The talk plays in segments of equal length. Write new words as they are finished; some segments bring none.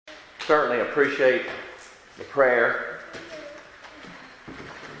certainly appreciate the prayer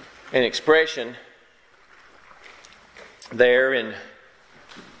and expression there in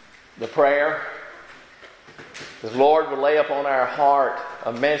the prayer. The Lord would lay upon our heart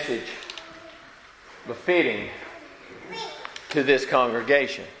a message befitting to this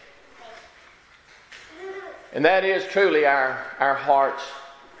congregation. And that is truly our heart's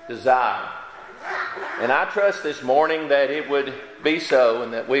desire. And I trust this morning that it would be so,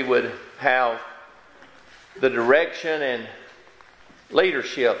 and that we would have the direction and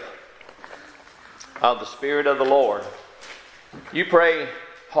leadership of the Spirit of the Lord. You pray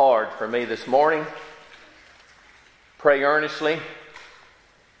hard for me this morning. Pray earnestly.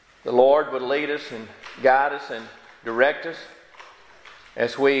 The Lord would lead us and guide us and direct us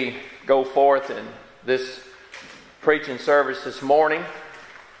as we go forth in this preaching service this morning.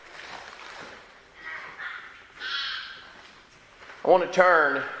 I want to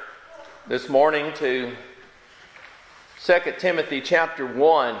turn this morning to 2 Timothy chapter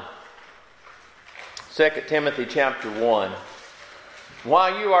 1. 2 Timothy chapter 1.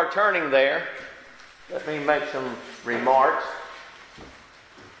 While you are turning there, let me make some remarks.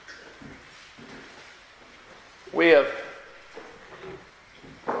 We have,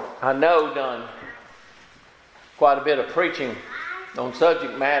 I know, done quite a bit of preaching on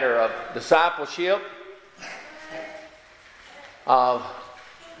subject matter of discipleship, of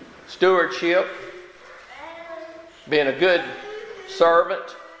stewardship, being a good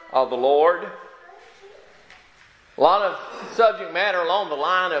servant of the Lord. A lot of subject matter along the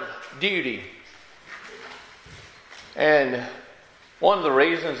line of duty. And one of the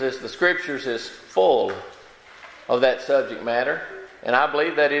reasons is the Scriptures is full of that subject matter. And I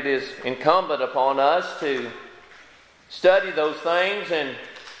believe that it is incumbent upon us to study those things and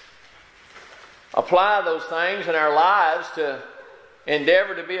apply those things in our lives to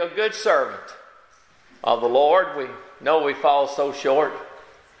endeavor to be a good servant of the Lord. We know we fall so short.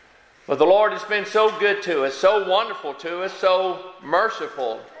 But the Lord has been so good to us, so wonderful to us, so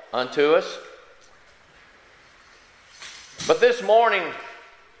merciful unto us. But this morning,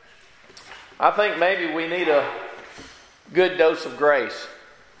 I think maybe we need a good dose of grace.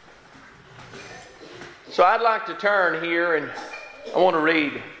 So I'd like to turn here and I want to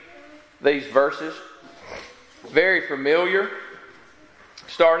read these verses. Very familiar.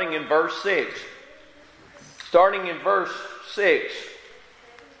 Starting in verse 6. Starting in verse 6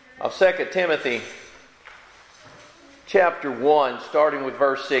 of 2 Timothy chapter 1, starting with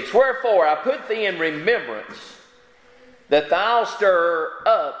verse 6. Wherefore I put thee in remembrance that thou stir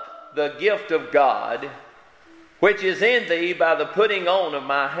up the gift of God, which is in thee by the putting on of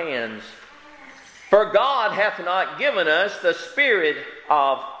my hands. For God hath not given us the spirit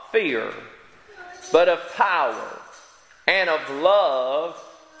of fear, but of power, and of love,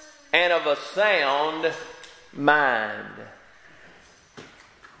 and of a sound mind.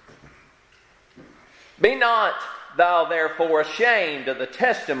 Be not thou therefore ashamed of the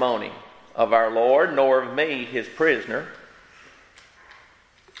testimony of our Lord, nor of me his prisoner,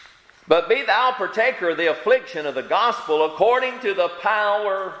 but be thou partaker of the affliction of the gospel according to the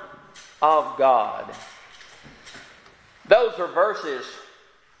power of God. Those are verses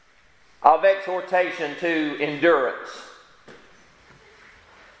of exhortation to endurance.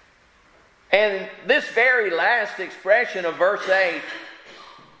 And this very last expression of verse 8,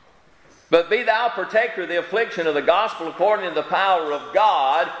 but be thou partaker of the affliction of the gospel according to the power of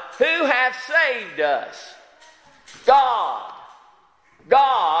God, who hath saved us. God.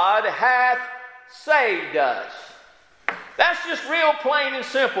 God hath saved us. That's just real plain and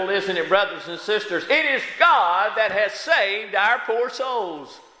simple, isn't it, brothers and sisters? It is God that has saved our poor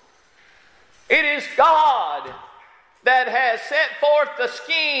souls. It is God that has set forth the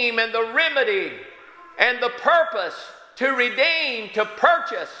scheme and the remedy and the purpose to redeem, to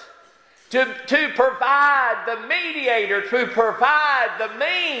purchase, to provide the mediator, to provide the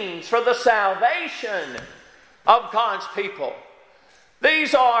means for the salvation of God's people.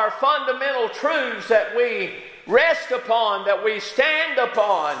 These are fundamental truths that we rest upon, that we stand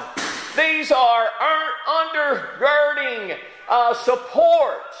upon. These are undergirding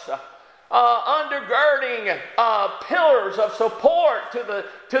supports, undergirding pillars of support to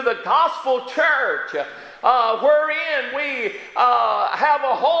the gospel church, wherein we have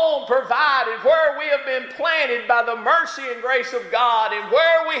a home provided, where we have been planted by the mercy and grace of God, and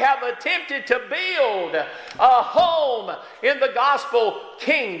where we have attempted to build a home in the gospel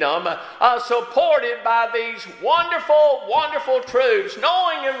kingdom, supported by these wonderful, wonderful truths,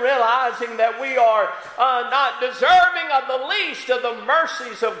 knowing and realizing that we are not deserving of the least of the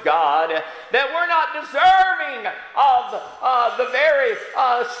mercies of God, that we're not deserving of the very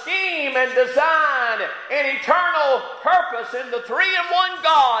scheme and design and eternal purpose in the three-in-one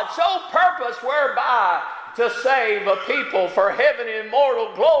God, so purpose whereby to save a people for heaven and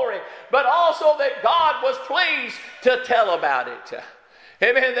immortal glory, but also that God was pleased to tell about it.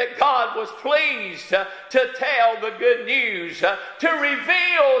 Amen, that God was pleased to tell the good news, to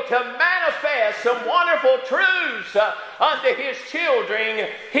reveal, to manifest some wonderful truths unto His children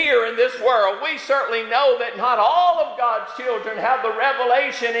here in this world. We certainly know that not all of God's children have the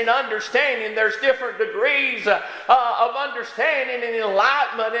revelation and understanding. There's different degrees of understanding and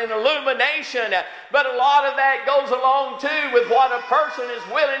enlightenment and illumination, but a lot of that goes along too with what a person is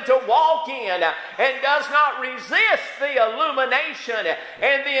willing to walk in and does not resist the illumination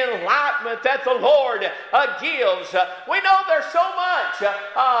and the enlightenment that the Lord gives. We know there's so much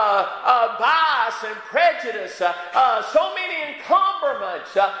bias and prejudice, so many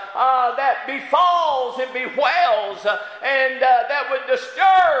encumberments that befalls and bewails, and that would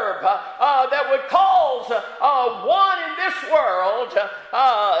disturb, that would cause one in this world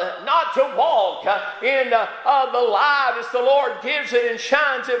not to walk in the light as the Lord gives it and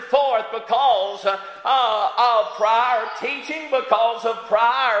shines it forth, because of prior teaching, because of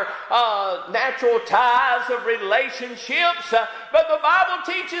prior natural ties of relationships. But the Bible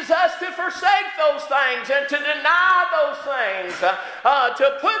teaches us to forsake those things and to deny those things,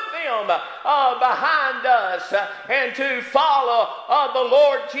 to put them behind us and to follow the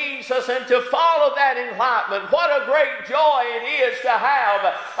Lord Jesus and to follow that enlightenment. What a great joy it is to have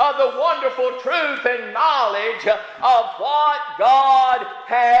the wonderful truth and knowledge of what God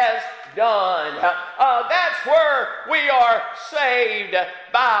has done. That's where we are saved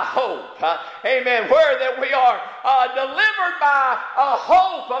by hope. Amen. Where that we are delivered by a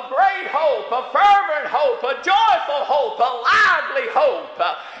hope, a great hope, a fervent hope, a joyful hope, a lively hope.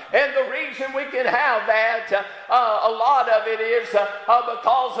 And the reason we can have that, a lot of it is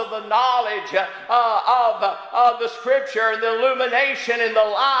because of the knowledge of the Scripture and the illumination and the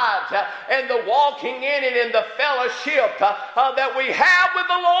light and the walking in it and the fellowship that we have with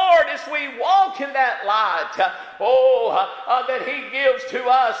the Lord as we walk in that light. That He gives to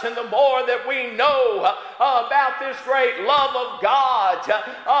us, and the more that we know about this great love of God,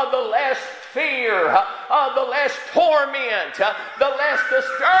 the less fear, the less torment, the less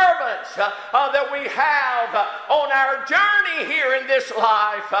disturbance that we have on our journey here in this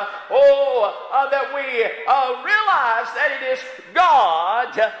life. That we realize that it is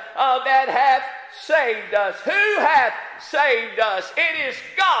God that hath saved us. Who hath saved us? It is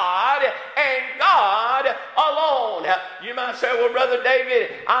God and God alone. You might say, well, Brother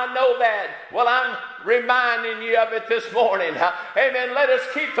David, I know that. Well, I'm reminding you of it this morning. Amen. Let us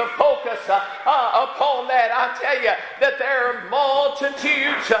keep the focus upon that. I tell you that there are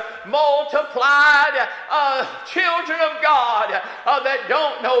multitudes, multiplied children of God that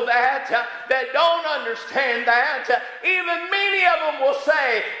don't know that don't understand that. Even many of them will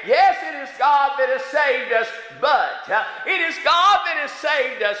say, yes, it is God that has saved us, but it is God that has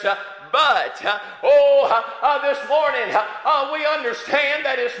saved us. But, this morning, we understand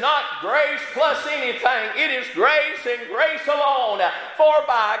that it's not grace plus anything. It is grace and grace alone. For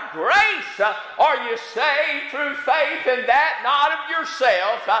by grace are you saved through faith, and that not of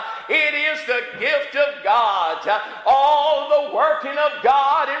yourself. It is the gift of God. All the working of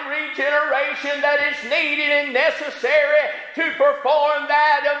God and regeneration that is needed and necessary to perform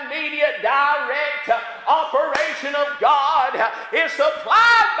that immediate direct operation of God is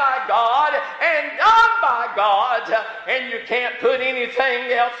supplied by God and done by God, and you can't put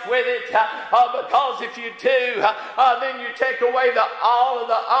anything else with it, because if you do, then you take away all of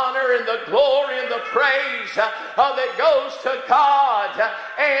the honor and the glory and the praise that goes to God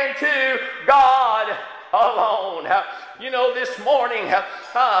and to God alone. You know, this morning,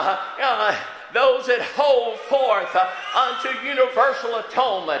 those that hold forth unto universal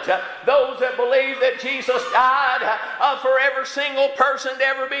atonement, those that believe that Jesus died for every single person to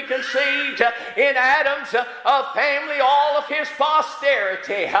ever be conceived in Adam's family, all of his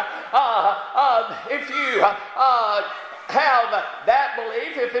posterity. If you have that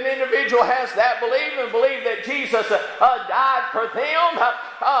belief, if an individual has that belief and believe that Jesus died for them,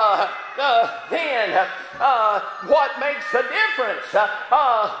 then what makes the difference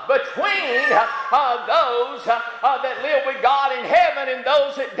between those that live with God in heaven and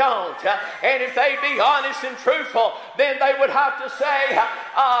those that don't? And if they be honest and truthful, then they would have to say,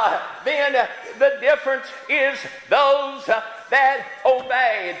 then the difference is those that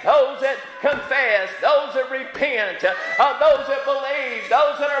obey, those that confess, those that repent, those that believe,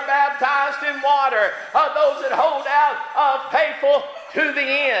 those that are baptized in water, those that hold out faithful to the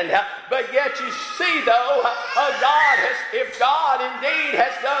end. But yet you see, though, if God indeed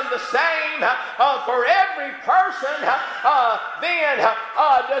has done the same for every person, then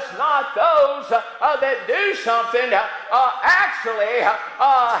does not those that do something actually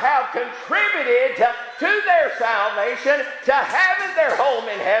have contributed to their salvation, to having their home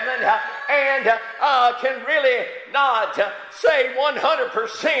in heaven, and can really not say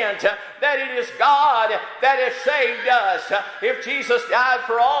 100% that it is God that has saved us. If Jesus died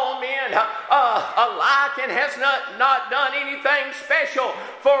for all men alike and has not done anything special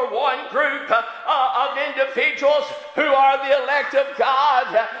for one group of individuals who are the elect of God,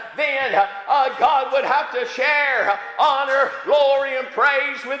 then God would have to share honor, glory, and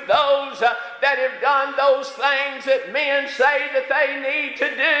praise with those that have done those things that men say that they need to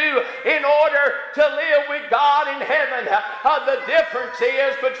do in order to live with God in heaven. The difference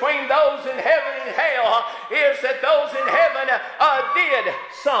is between those in heaven and hell is that those in heaven did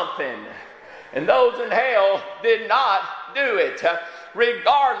something, and those in hell did not do it.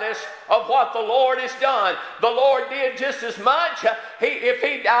 Regardless of what the Lord has done, the Lord did just as much. If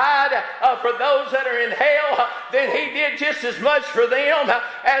He died for those that are in hell, then He did just as much for them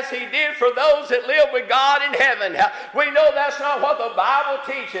as He did for those that live with God in heaven. We know that's not what the Bible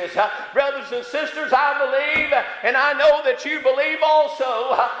teaches. Brothers and sisters, I believe, and I know that you believe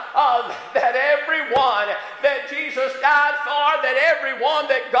also, that everyone that Jesus died for, that everyone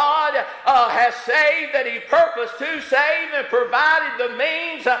that God has saved, that He purposed to save and provided the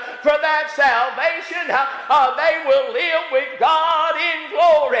means for that salvation, they will live with God in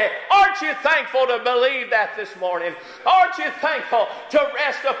glory. Aren't you thankful to believe that this morning? Aren't you thankful to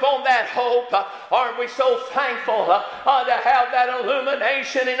rest upon that hope? Aren't we so thankful to have that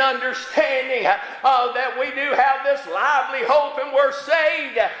illumination and understanding that we do have this lively hope and we're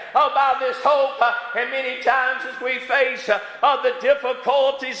saved by this hope? And many times as we face the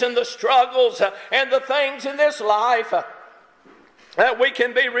difficulties and the struggles and the things in this life, that we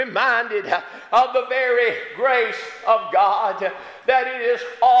can be reminded of the very grace of God, that it is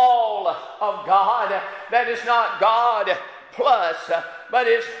all of God, that is not God plus, but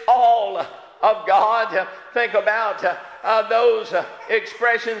it's all of God. Think about those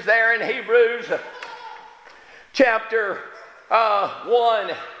expressions there in Hebrews chapter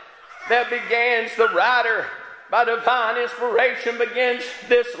 1 that begins, the writer by divine inspiration begins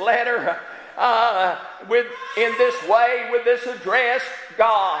this letter in this way, with this address: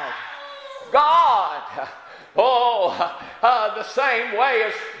 God. The same way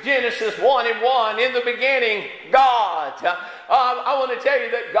as Genesis 1:1, in the beginning, God. I want to tell you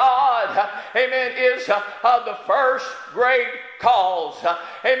that God, amen, is the first great cause.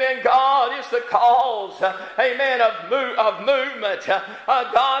 Amen. God is the cause, amen, of movement.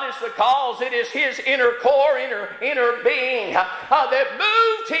 God is the cause. It is His inner core, inner being that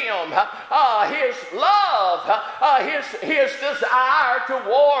moved Him. His love, His desire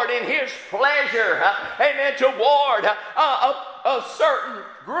toward, and His pleasure, amen, toward a certain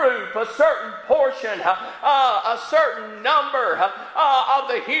group, a certain portion, a certain number of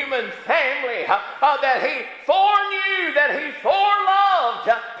the human family that He foreknew, that He foreloved,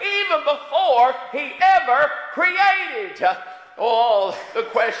 even before He ever created. The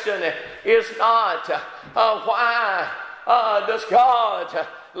question is not why does God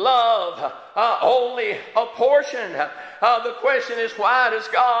love only a portion. The question is, why does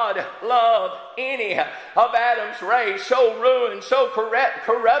God love any of Adam's race so ruined, so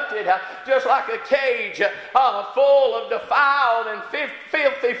corrupted, just like a cage full of defiled and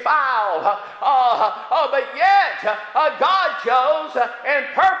filthy fowl? But yet God chose and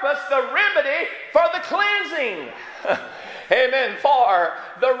purposed the remedy for the cleansing. Amen. For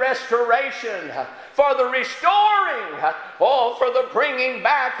the restoration, for the restoring, for the bringing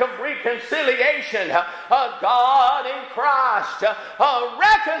back of reconciliation. God in Christ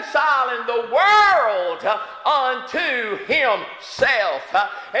reconciling the world unto Himself.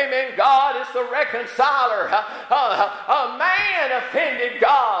 Amen. God is the reconciler. A man offended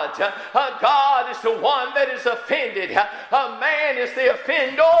God. God is the one that is offended. A man is the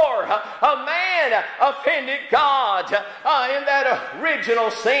offender. A man offended God in that original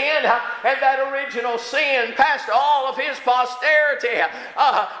sin, and that original sin passed all of his posterity.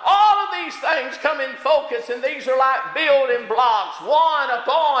 All of these things come in focus, and these are like building blocks, one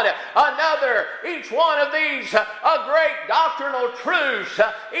upon another. Each one of these great doctrinal truths,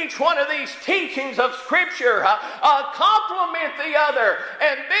 each one of these teachings of Scripture complement the other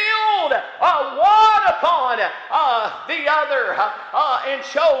and build one upon the other, and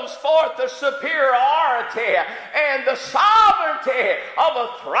shows forth the superiority and the sovereignty of a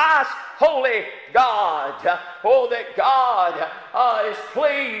thrice holy God. Oh, that God is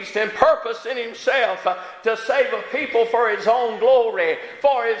pleased and purposed in himself to save a people for his own glory,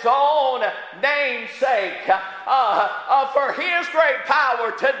 for his own name's sake, for his great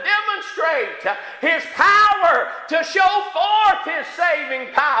power to demonstrate his power, to show forth his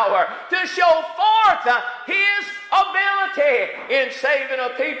saving power, to show forth his ability in saving a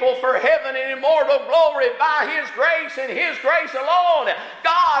people for heaven and immortal glory by his grace and his grace alone.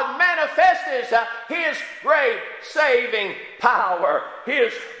 God manifests his great saving power,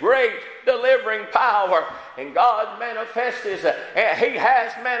 his great delivering power. And God manifests, he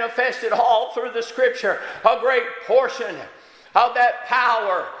has manifested all through the Scripture a great portion of that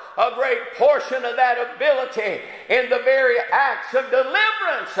power, a great portion of that ability in the very acts of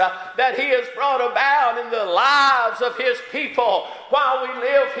deliverance that he has brought about in the lives of his people while we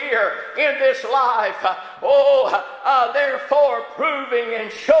live here in this life. Therefore proving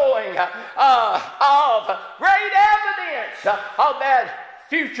and showing of great evidence of that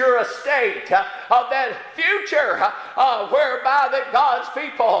future estate, of that future whereby that God's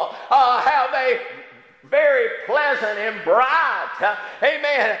people have a very pleasant and bright,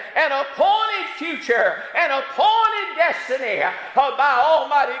 amen, an appointed future, an appointed destiny by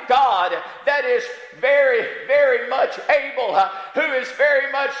Almighty God that is very, very much able, who is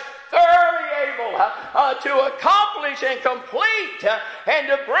very much thoroughly able to accomplish and complete and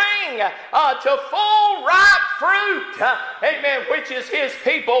to bring to full ripe fruit, amen, which is his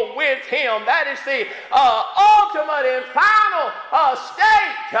people with him. That is the ultimate and final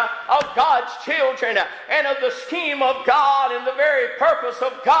state of God's children and of the scheme of God, and the very purpose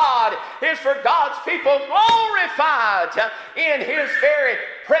of God is for God's people glorified in his very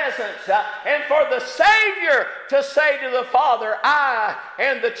presence, and for the Savior to say to the Father, I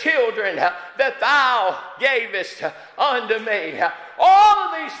and the children that thou gavest unto me. All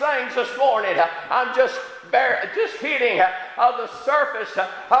of these things this morning, I'm just hitting the surface,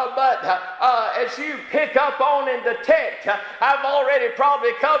 but as you pick up on and detect, I've already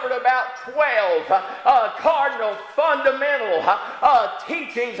probably covered about 12 cardinal fundamental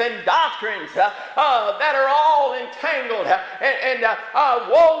teachings and doctrines that are all entangled and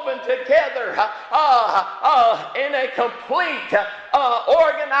woven together in a complete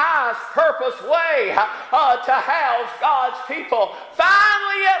organized, purpose way to house God's people.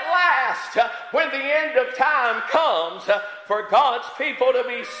 Finally, at last, when the end of time comes, for God's people to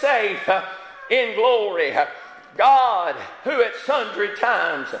be safe in glory. God, who at sundry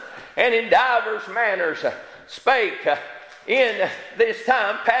times and in divers manners spake in this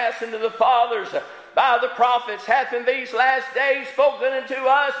time past unto the fathers by the prophets, hath in these last days spoken unto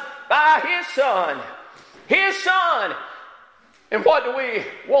us by his Son. His Son. And what do we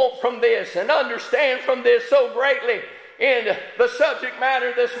want from this and understand from this so greatly in the subject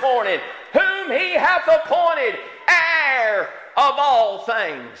matter this morning? Whom he hath appointed heir of all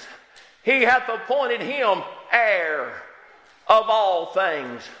things. He hath appointed him heir of all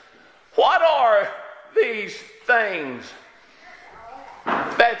things. What are these things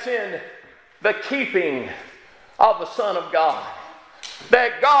that's in the keeping of the Son of God?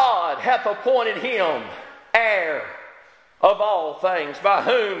 That God hath appointed him heir of all things, by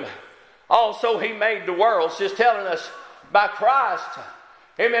whom also he made the worlds. Just telling us by Christ,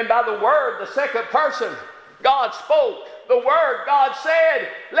 amen, by the Word, the second person, God spoke. The Word, God said,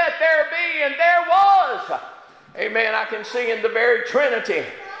 let there be, and there was. Amen. I can see in the very Trinity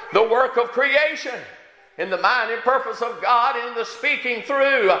the work of creation, in the mind and purpose of God, in the speaking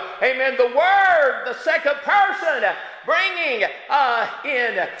through, amen, the Word, the second person, bringing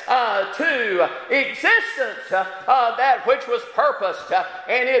to existence that which was purposed,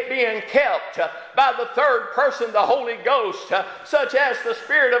 and it being kept by the third person, the Holy Ghost, such as the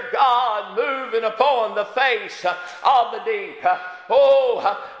Spirit of God moving upon the face of the deep.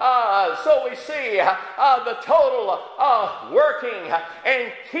 So we see the total working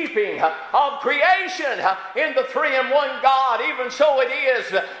and keeping of creation in the three in one God. Even so it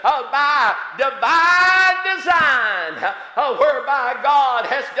is by divine design, whereby God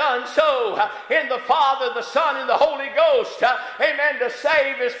has done so in the Father, the Son, and the Holy Ghost. Amen. To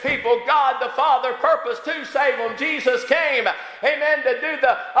save his people. God the Father purposed to save them. Jesus came, amen, to do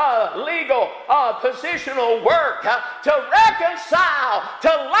the legal positional work to reconcile, to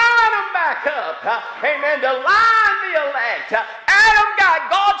line them back up, amen, to line the elect. Adam got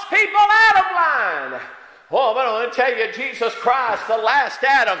God's people out of line. Well, but I want to tell you, Jesus Christ, the last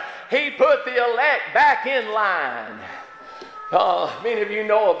Adam, he put the elect back in line. Many of you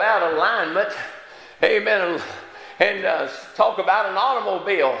know about alignment, amen, and talk about an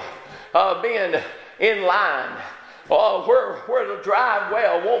automobile being in line. where to drive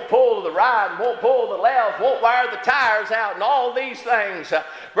well, won't pull to the right, won't pull to the left, won't wear the tires out, and all these things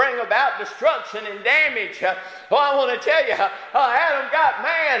bring about destruction and damage. I want to tell you, Adam got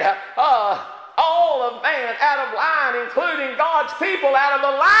man, all of man out of line, including God's people out of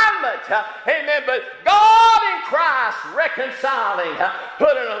alignment. Amen. But God in Christ reconciling,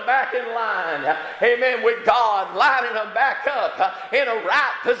 putting them back in line. Amen. With God lining them back up in a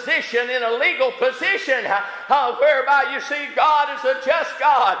right position, in a legal position, whereby you see God is a just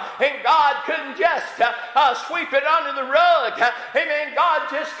God, and God couldn't just sweep it under the rug. Amen. God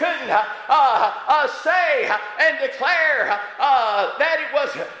just couldn't say and declare that it was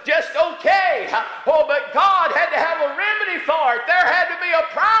just okay. But God had to have a remedy for it. There had to be a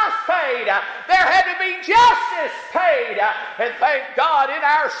price paid. There had to be justice paid. And thank God, in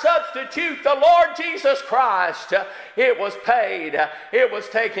our substitute, the Lord Jesus Christ, it was paid. It was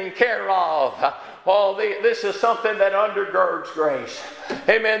taken care of. This is something that undergirds grace.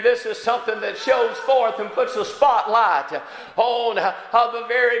 Amen. This is something that shows forth and puts a spotlight on the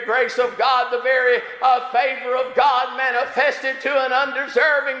very grace of God, the very favor of God manifested to an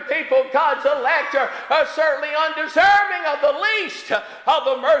undeserving people. God's elect are certainly undeserving of the least of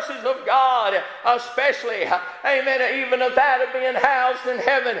the mercies of God, especially, amen, even of that of being housed in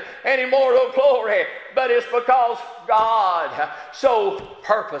heaven and immortal glory. But it's because God so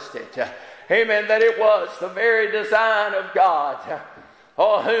purposed it. Amen, that it was the very design of God,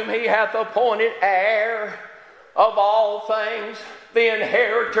 whom he hath appointed heir of all things, the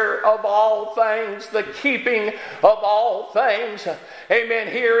inheritor of all things, the keeping of all things.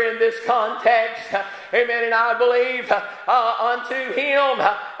 Amen. Here in this context, amen, and I believe unto him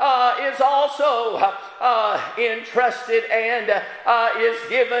is also entrusted and is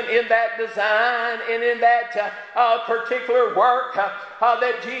given in that design and in that particular work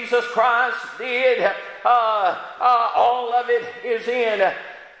that Jesus Christ did. All of it is in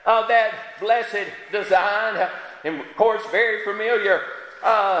that blessed design. And of course, very familiar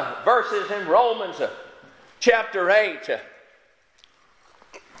verses in Romans chapter 8.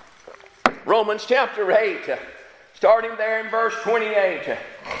 Romans chapter 8, starting there in verse 28.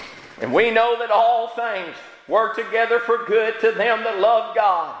 And we know that all things work together for good to them that love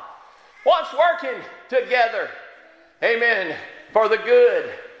God. What's working together? Amen. For the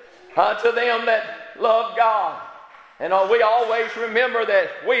good to them that love God. And we always remember that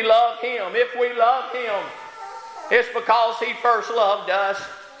we love him. If we love him, it's because he first loved us.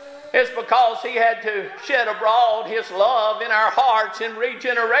 It's because he had to shed abroad his love in our hearts in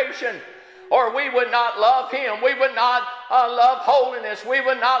regeneration. Or we would not love him. We would not love holiness. We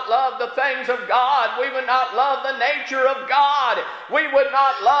would not love the things of God. We would not love the nature of God. We would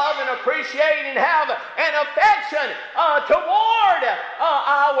not love and appreciate and have an affection toward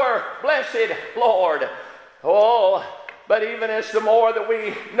our blessed Lord. But even as the more that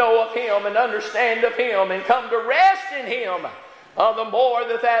we know of him and understand of him and come to rest in him, the more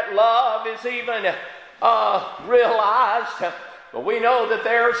that love is even realized. But we know that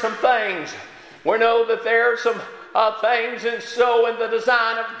there are some things. We know that there are some things, and so in the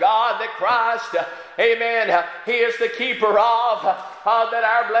design of God that Christ, amen, he is the keeper of, that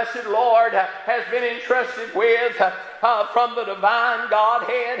our blessed Lord has been entrusted with from the divine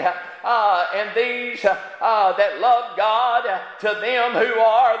Godhead. And these that love God, to them who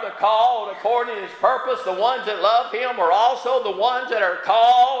are the called according to his purpose, the ones that love him are also the ones that are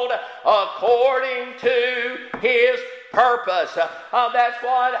called according to his purpose. That's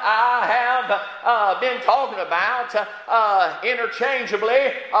what I have been talking about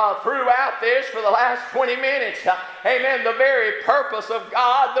interchangeably throughout this for the last 20 minutes. Amen. The very purpose of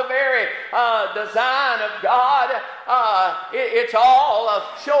God, the very design of God, it's all of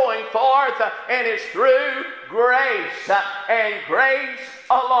showing forth, and it's through grace and grace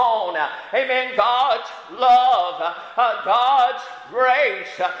alone. Amen. God's love, God's grace,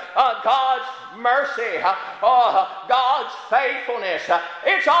 God's mercy, God's faithfulness.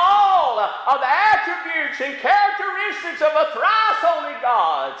 It's all of the attributes and characteristics of a thrice holy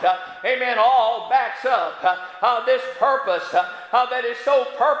God. Amen. All backs up this purpose that is so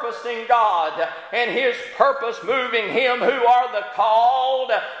purposed in God, and his purpose moving him who are the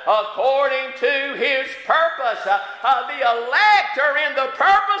called according to his purpose. The elect are in the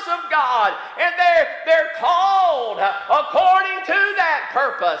purpose of God, and they're called according to that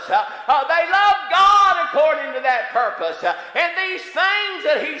purpose. They love God according to that purpose. And these things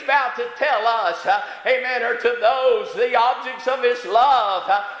that he's about to tell us, amen, are to those, the objects of his love,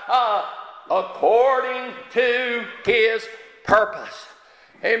 according to his purpose.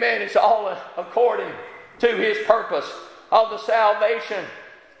 Amen. It's all according to his purpose of the salvation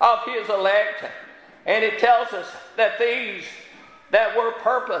of his elect. And it tells us that these that were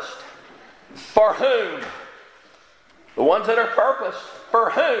purposed, for whom? The ones that are purposed, for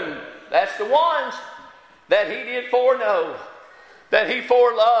whom? That's the ones that he did foreknow, that he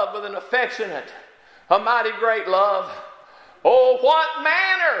foreloved with an affectionate, a mighty great love. Oh, what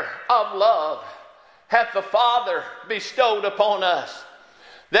manner of love hath the Father bestowed upon us,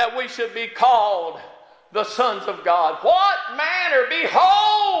 that we should be called the sons of God. What manner?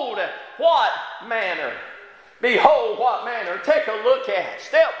 Behold, what manner? Behold, what manner? Take a look at it.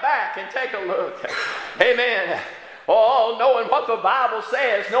 Step back and take a look. Amen. Oh, knowing what the Bible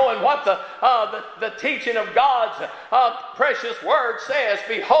says, knowing what the teaching of God's precious word says.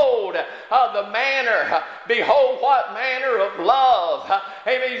 Behold the manner. Behold what manner of love.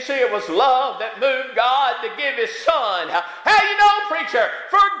 Amen. You see, it was love that moved God to give His Son. How you know, preacher?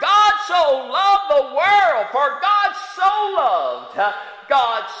 For God so loved the world. For God so loved.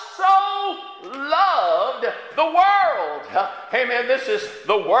 God so loved the world. Amen. This is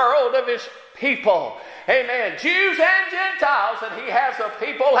the world of His people. Amen. Jews and Gentiles that He has a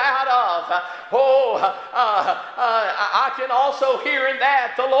people out of. I can also hear in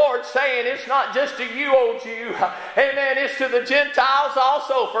that the Lord saying, it's not just to you, O Jew. Amen. It's to the Gentiles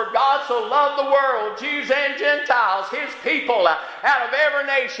also. For God so loved the world, Jews and Gentiles, His people, out of every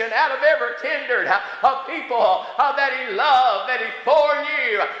nation, out of every kindred, of people that He loved, that He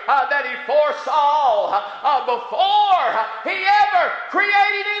foreknew, that He foresaw before He ever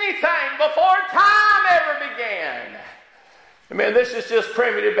created anything, before time ever began. I mean, this is just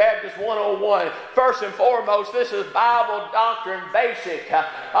Primitive Baptist 101. First and foremost, this is Bible doctrine basic,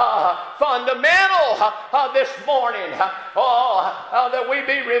 fundamental this morning. That we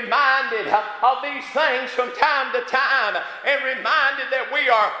be reminded of these things from time to time, and reminded that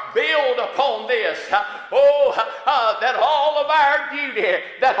we are built upon this. That all of our duty,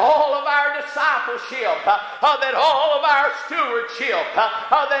 that all of our discipleship, that all of our stewardship,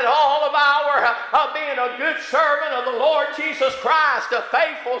 that all of our being a good servant of the Lord Jesus Christ, a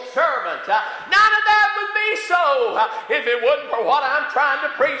faithful servant. None of that would be so if it wasn't for what I'm trying to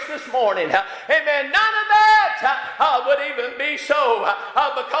preach this morning. Amen. None of that would even be so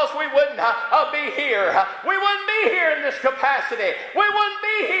because we wouldn't be here. We wouldn't be here in this capacity. We wouldn't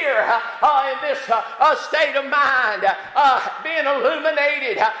be here in this state of mind, being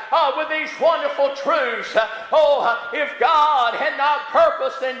illuminated with these wonderful truths. If God had not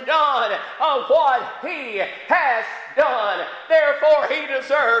purposed and done what He has done. Therefore, He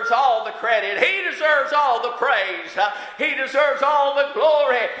deserves all the credit. He deserves all the praise. He deserves all the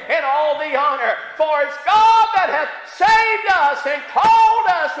glory and all the honor. For it's God that hath saved us and called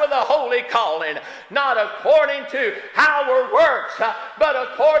us with a holy calling, not according to our works, but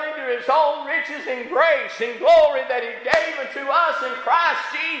according to His own riches and grace and glory that He gave unto us in Christ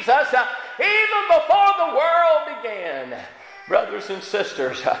Jesus, even before the world began. Brothers and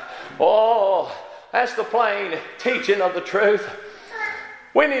sisters, that's the plain teaching of the truth.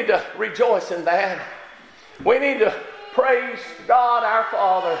 We need to rejoice in that. We need to praise God our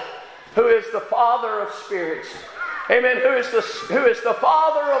Father, who is the Father of spirits. Amen. Who is the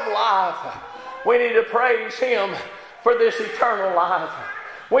Father of life. We need to praise Him for this eternal life.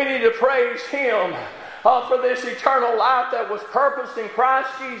 We need to praise Him for this eternal life that was purposed in Christ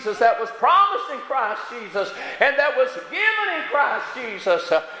Jesus, that was promised in Christ Jesus, and that was given in Christ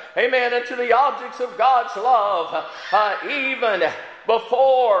Jesus. Amen. And to the objects of God's love, even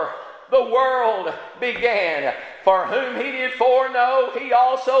before the world began. For whom He did foreknow, He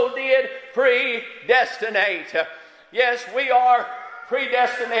also did predestinate. Yes, we are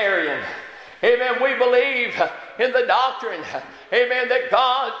predestinarian. Amen. We believe in the doctrine, amen, that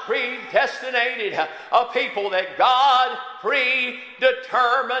God predestinated a people, that God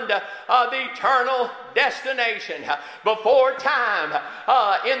predetermined the eternal destination before time.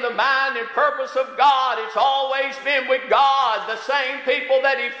 In the mind and purpose of God, it's always been with God, the same people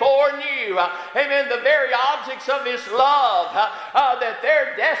that He foreknew, amen, the very objects of His love, that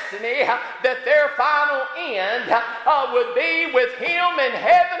their destiny, that their final end would be with Him in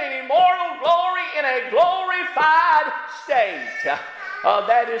heaven in immortal glory in a glorified state.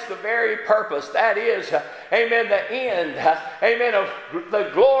 That is the very purpose. That is, amen, the end, amen, of the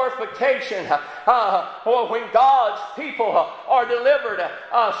glorification. When God's people are delivered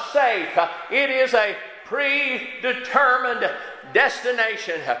safe, it is a predetermined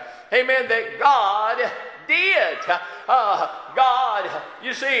destination, amen, that God did. God,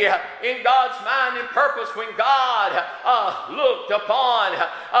 you see, in God's mind and purpose, when God looked upon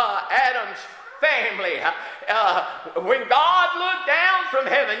Adam's family, when God looked down from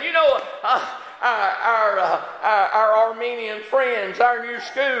heaven, our Armenian friends, our New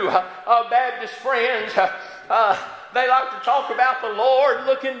School Baptist friends, they like to talk about the Lord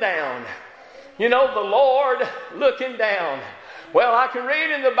looking down. You know, the Lord looking down. Well, I can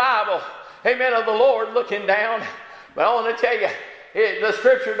read in the Bible, amen, of the Lord looking down. But I want to tell you, the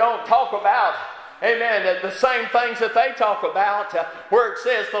Scripture don't talk about, amen, the same things that they talk about where it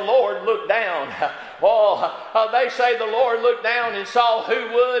says the Lord looked down. They say the Lord looked down and saw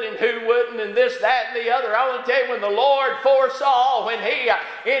who would and who wouldn't and this, that, and the other. I want to tell you, when the Lord foresaw, when He,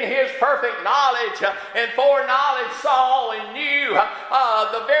 in His perfect knowledge and foreknowledge, saw and knew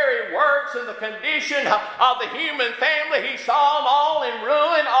the very works and the condition of the human family, He saw them all in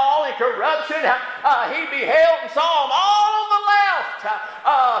ruin, all in corruption. He beheld and saw them all on the left,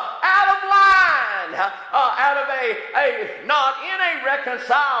 out of line, out of not in a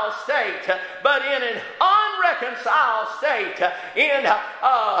reconciled state, but in an unreconciled state,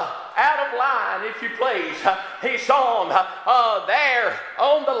 out of line, if you please. He saw them there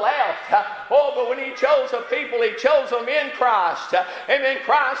on the left. But when He chose a people, He chose them in Christ. Amen.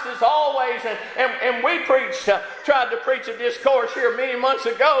 Christ is always, and we tried to preach a discourse here many months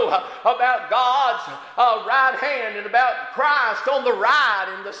ago about God's right hand and about Christ on the right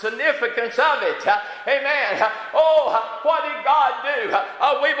and the significance of it. Amen. What did God do?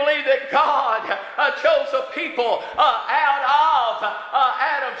 We believe that God chose a people out of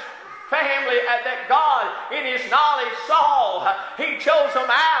Adam's family that God in His knowledge saw. He chose them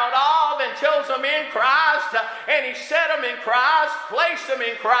out of and chose them in Christ, and He set them in Christ, placed them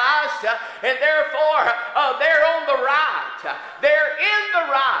in Christ, and therefore they're on the right. They're in the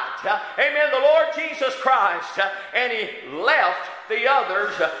right. Amen. The Lord Jesus Christ, and He left the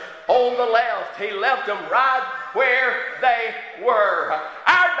others on the left. He left them right where they were.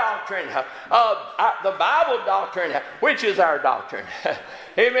 Our doctrine, the Bible doctrine, which is our doctrine.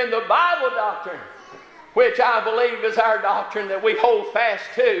 Amen. The Bible doctrine, which I believe is our doctrine that we hold fast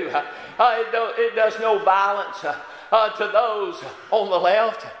to. It does no violence to those on the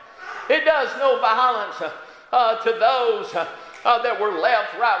left. It does no violence to those that were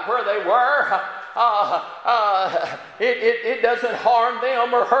left right where they were. It doesn't harm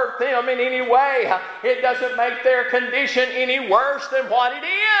them or hurt them in any way. It doesn't make their condition any worse than what it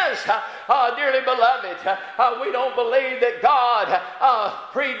is. Dearly beloved, we don't believe that God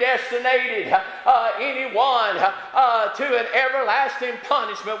predestinated anyone to an everlasting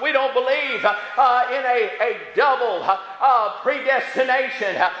punishment. We don't believe in a double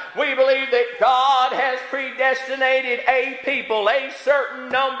predestination. We believe that God has predestinated a people, a certain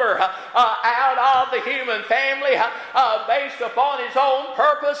number out of the human family based upon His own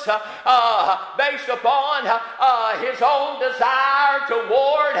purpose, based upon His own desire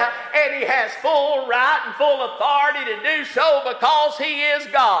toward, and He has full right and full authority to do so because He is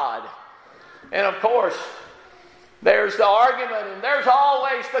God. And of course, there's the argument, and there's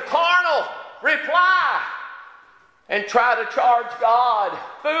always the carnal reply, and try to charge God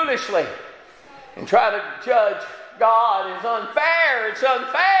foolishly, and try to judge God is unfair, it's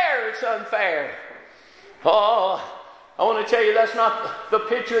unfair, it's unfair. I want to tell you that's not the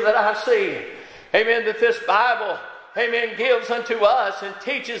picture that I see. Amen, that this Bible, amen, gives unto us and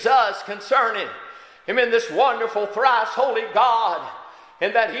teaches us concerning, amen, this wonderful thrice holy God,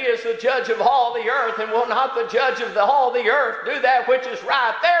 and that He is the judge of all the earth, and will not the judge of all the earth do that which is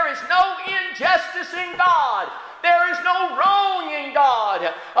right. There is no injustice in God. There is no wrong in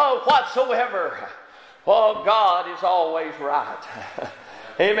God whatsoever. God is always right.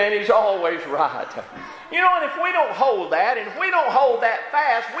 Amen. He's always right. You know, and if we don't hold that, and if we don't hold that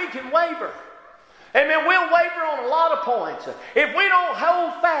fast, we can waver. Amen. We'll waver on a lot of points. If we don't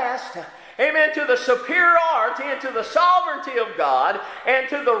hold fast, amen, to the superiority and to the sovereignty of God, and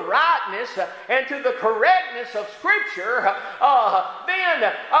to the rightness and to the correctness of Scripture,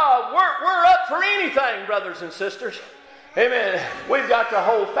 then we're up for anything, brothers and sisters. Amen. We've got to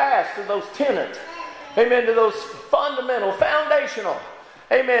hold fast to those tenets. Amen, to those fundamental, foundational,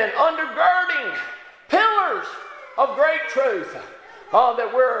 amen, undergirding pillars of great truth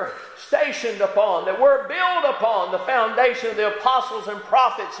that we're stationed upon, that we're built upon, the foundation of the apostles and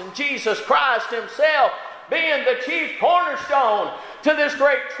prophets, and Jesus Christ Himself being the chief cornerstone to this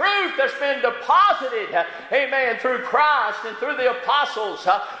great truth that's been deposited, amen, through Christ and through the apostles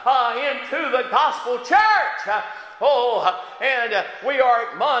into the gospel church. And we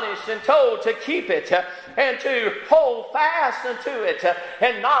are admonished and told to keep it and to hold fast unto it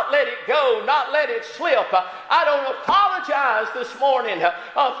and not let it go, not let it slip. I don't apologize this morning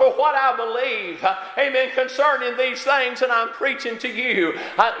for what I believe, amen, concerning these things that I'm preaching to you.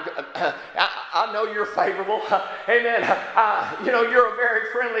 I know you're favorable. Amen. You're a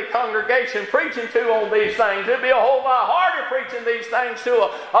very friendly congregation preaching to on these things. It'd be a whole lot harder preaching these things to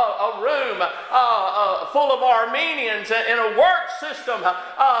a room full of Armenians and a work system,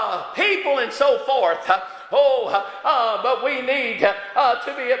 people and so forth. But we need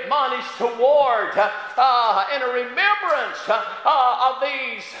to be admonished toward in a remembrance of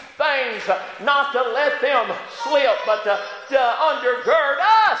these things, not to let them slip, but to undergird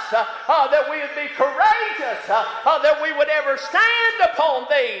us, that we would be courageous, that we would ever stand upon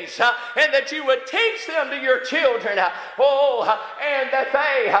these, and that you would teach them to your children, and that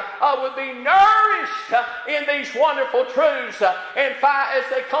they would be nourished in these wonderful truths, and as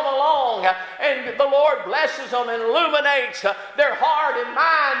they come along, and the Lord blesses them and illuminates their heart and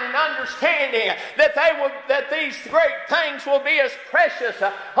mind and understanding, that these great things will be as precious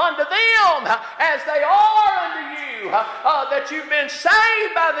unto them as they are unto you, that you've been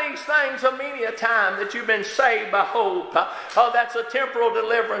saved by these things a many a time, that you've been saved by hope. That's a temporal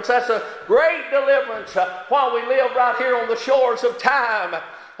deliverance. That's a great deliverance while we live right here on the shores of time.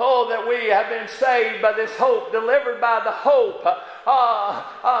 That we have been saved by this hope, delivered by the hope.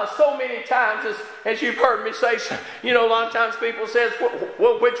 So many times, as you've heard me say, a lot of times people says,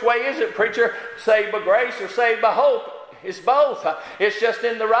 well, which way is it, preacher? Saved by grace or saved by hope? It's both. It's just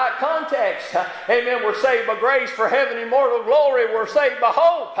in the right context. Amen. We're saved by grace for heaven and immortal glory. We're saved by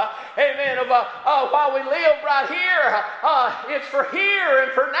hope. Amen. While we live right here, it's for here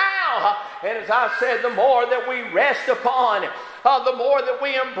and for now. And as I said, the more that we rest upon, the more that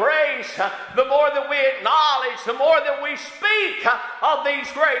we embrace, the more that we acknowledge, the more that we speak of these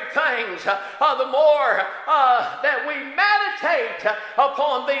great things, the more that we meditate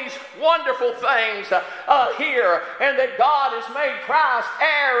upon these wonderful things here, and that God has made Christ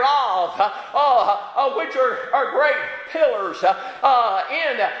heir of, which are great pillars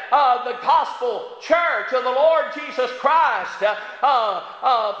in the gospel church of the Lord Jesus Christ,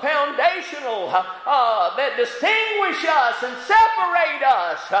 foundational, that distinguish us and separate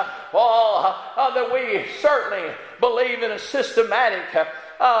us. That we certainly believe in a systematic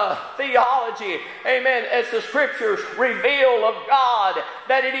theology, amen, as the scriptures reveal of God,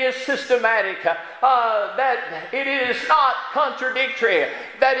 that it is systematic, that it is not contradictory,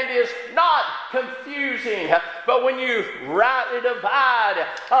 that it is not confusing, but when you rightly divide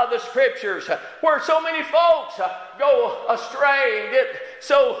the scriptures, where so many folks go astray and get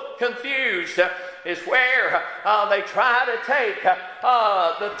so confused, is where they try to take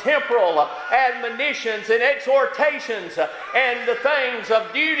the temporal admonitions and exhortations and the things of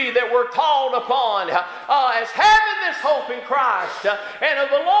duty that we're called upon as having this hope in Christ and of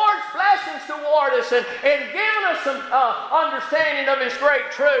the Lord's blessings toward us, and giving us some understanding of His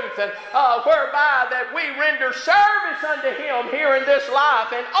great truth, and whereby that we render service unto Him here in this life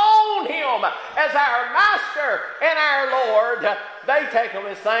and own Him as our Master and our Lord. They take them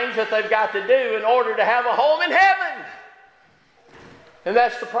as things that they've got to do in order to have a home in heaven. And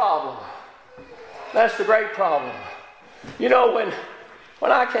that's the problem. That's the great problem. You know,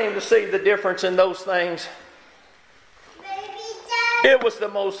 when I came to see the difference in those things, it was the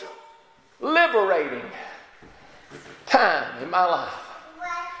most liberating time in my life.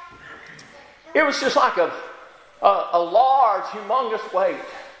 It was just like a large, humongous weight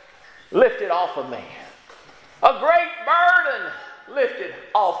lifted off of me. A great burden lifted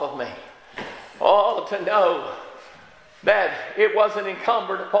off of me. To know that it wasn't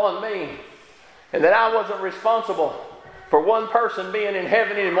incumbent upon me, and that I wasn't responsible for one person being in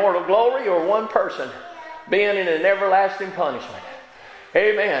heaven in immortal glory, or one person being in an everlasting punishment.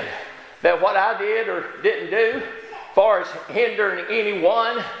 Amen. That what I did or didn't do, as far as hindering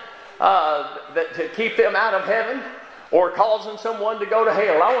anyone to keep them out of heaven, or causing someone to go to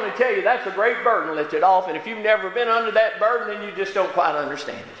hell. I want to tell you, that's a great burden lifted off. And if you've never been under that burden, then you just don't quite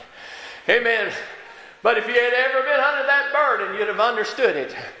understand it. Amen. But if you had ever been under that burden, you'd have understood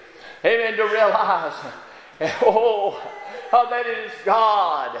it. Amen. To realize, that it is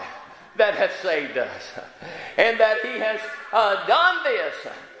God that has saved us. And that He has done this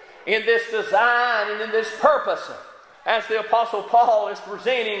in this design and in this purpose, as the Apostle Paul is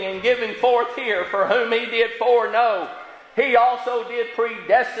presenting and giving forth here, for whom He did foreknow, He also did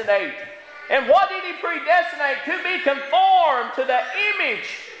predestinate. And what did He predestinate? To be conformed to the image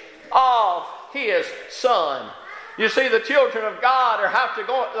of His Son. You see, the children of God are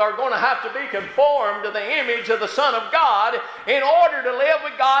going to have to be conformed to the image of the Son of God in order to live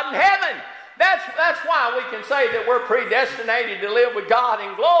with God in heaven. That's why we can say that we're predestinated to live with God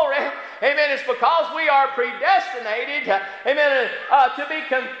in glory. Amen. It's because we are predestinated, amen, to be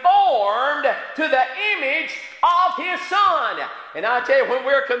conformed to the image of His Son. And I tell you, when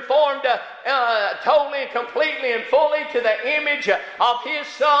we're conformed totally and completely and fully to the image of His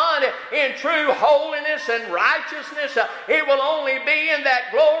Son in true holiness and righteousness, it will only be in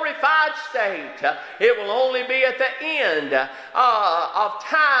that glorified state. It will only be at the end of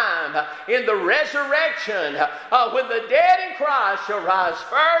time, in the resurrection, when the dead in Christ shall rise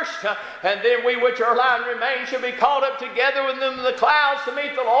first, and then we which are alive and remain shall be caught up together with them in the clouds to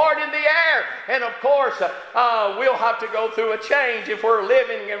meet the Lord in the air. And of course, we'll have to go through a change if we're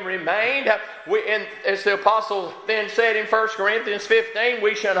living and remain. And as the apostle then said in 1 Corinthians 15,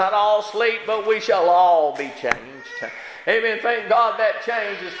 we shall not all sleep, but we shall all be changed. Amen. Thank God that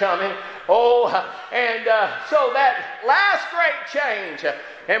change is coming. Oh, and so that last great change.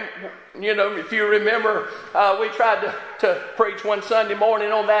 And, you know, if you remember, we tried to preach one Sunday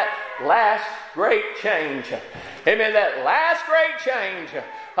morning on that last great change. Amen. That last great change,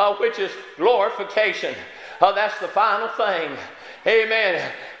 which is glorification. That's the final thing.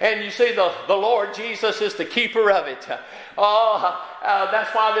 Amen. And you see, the Lord Jesus is the keeper of it.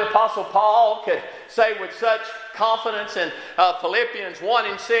 That's why the Apostle Paul could say with such confidence in Philippians 1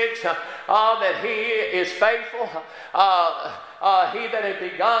 and 6 that He is faithful. He that hath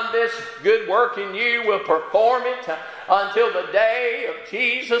begun this good work in you will perform it until the day of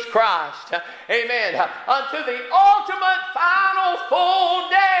Jesus Christ. Amen. Unto the ultimate, final, full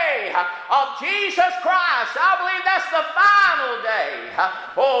day of Jesus Christ. I believe that's the final day.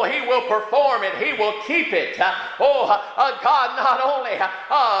 Oh, He will perform it. He will keep it. God not only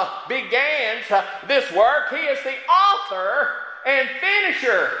begins this work, He is the author and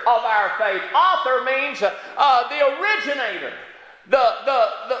finisher of our faith. Author means the originator,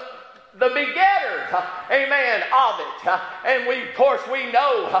 the begetter, amen, of it. And of course, we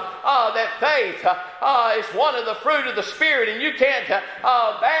know that faith is one of the fruit of the Spirit, and you can't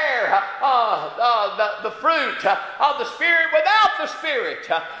bear the fruit of the Spirit without the Spirit.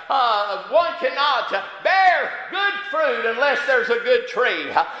 One cannot bear good fruit unless there's a good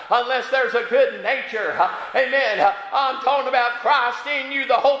tree, unless there's a good nature. Amen. I'm talking about Christ in you,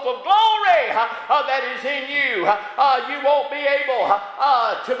 the hope of glory that is in you. You won't be able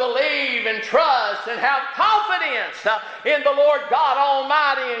to believe and trust and have confidence in the Lord God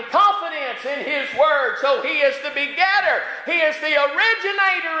Almighty and confidence in His Word. So He is the begetter. He is the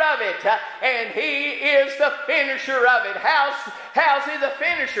originator of it. And He is the finisher of it. How's He the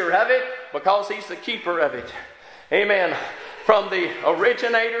finisher of it? Because He's the keeper of it. Amen. From the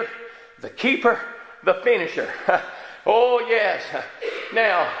originator, the keeper, the finisher. Oh, yes.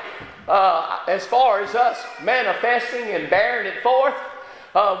 Now, as far as us manifesting and bearing it forth,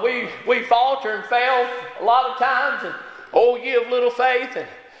 we falter and fail a lot of times, and ye of little faith, and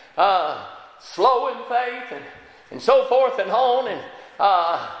slow in faith, and so forth and on, and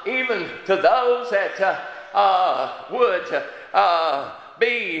even to those that would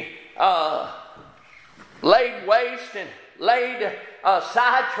be laid waste and laid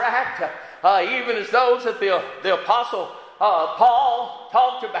sidetracked, even as those that the Apostle Paul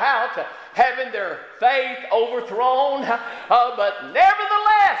talked about having their faith overthrown, but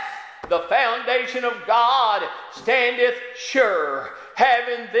nevertheless the foundation of God standeth sure,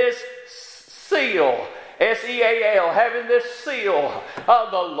 having this seal, S-E-A-L, having this seal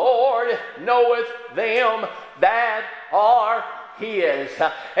of the Lord knoweth them that are His.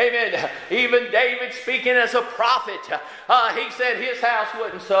 Amen. Even David, speaking as a prophet, he said his house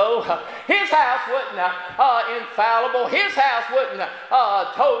wasn't so. His house wasn't infallible. His house wasn't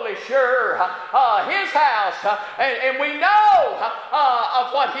totally sure. His house, and we know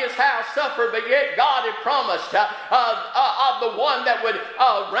of what his house suffered, but yet God had promised of the one that would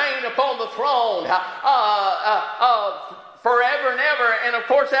reign upon the throne forever and ever. And of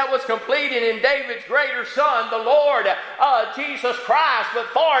course that was completed in David's greater son, the Lord Jesus Christ. But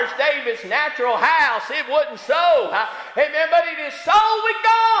far as David's natural house, it wasn't so. Amen. But it is so with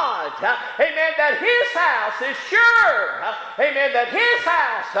God. Amen. That His house is sure. Amen. That His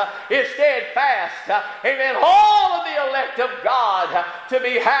house is steadfast. Amen. All of the elect of God to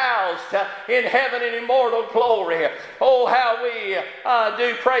be housed in heaven in immortal glory. Oh, how we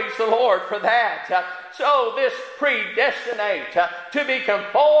do praise the Lord for that. So this predestinate to be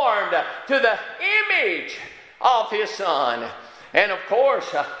conformed to the image of His Son. And of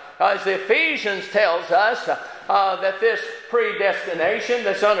course, as Ephesians tells us, that this predestination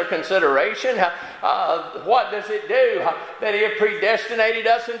that's under consideration, what does it do? That He had predestinated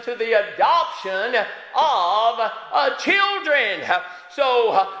us into the adoption of children.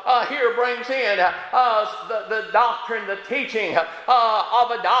 Here brings in the doctrine, the teaching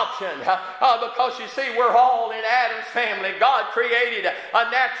of adoption. Because you see, we're all in Adam's family. God created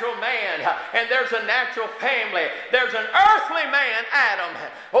a natural man, and there's a natural family. There's an earthly man, Adam.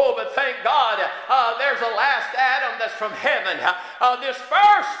 Oh, but thank God, there's a last Adam that's from heaven. This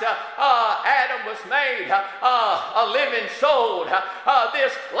first Adam was made a living soul.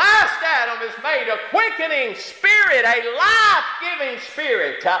 This last Adam is made a quickening spirit, a life-giving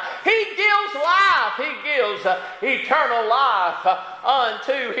spirit. He gives life. He gives eternal life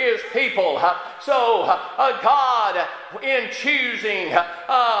unto His people. God, in choosing,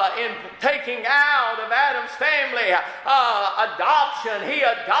 in taking out of Adam's family adoption, He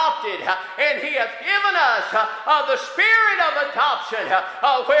adopted, and He hath given us the spirit of adoption,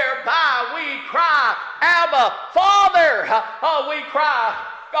 whereby we cry, Abba, Father. We cry,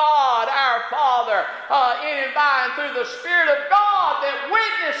 God, our Father, in and by and through the Spirit of God that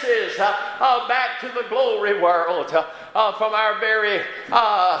witnesses back to the glory world from our very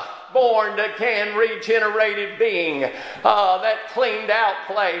born again, regenerated being, that cleaned out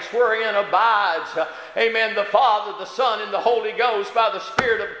place wherein abides, amen, the Father, the Son, and the Holy Ghost by the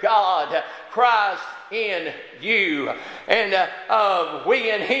Spirit of God, Christ in you, and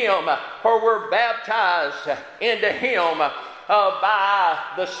we in Him, for we're baptized into Him by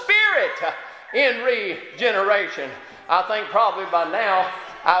the Spirit in regeneration. I think probably by now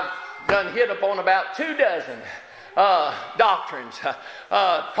I've done hit upon about 24 doctrines,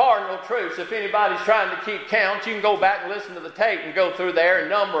 cardinal truths. If anybody's trying to keep count, you can go back and listen to the tape and go through there and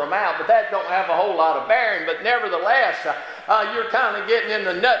number them out, but that don't have a whole lot of bearing. But nevertheless, you're kind of getting in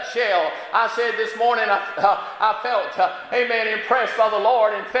the nutshell. I said this morning I felt, amen, impressed by the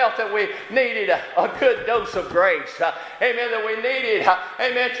Lord, and felt that we needed a good dose of grace. Amen, that we needed,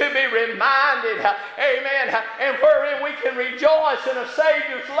 amen, to be reminded, amen, and wherein we can rejoice in a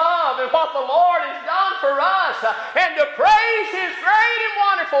Savior's love and what the Lord has done for us, and to praise His great and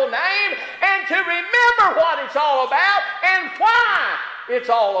wonderful name, and to remember what it's all about and why it's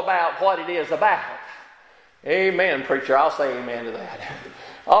all about what it is about. Amen, preacher. I'll say amen to that.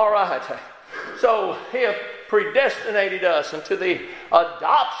 All right. So He hath predestinated us into the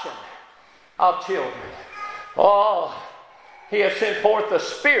adoption of children. Oh, He has sent forth the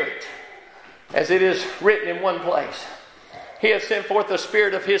Spirit, as it is written in one place. He has sent forth the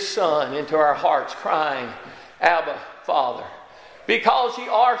Spirit of His Son into our hearts, crying, Abba, Father. Because ye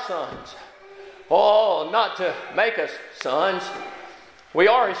are sons. Oh, not to make us sons. We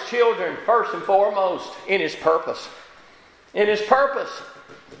are His children first and foremost in His purpose. In His purpose.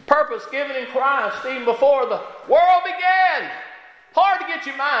 Purpose given in Christ even before the world began. Hard to get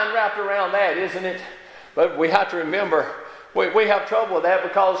your mind wrapped around that, isn't it? But we have to remember, we have trouble with that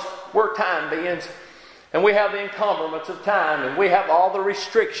because we're time beings. And we have the encumbrance of time, and we have all the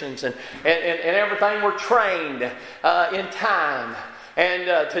restrictions, and everything. We're trained in time and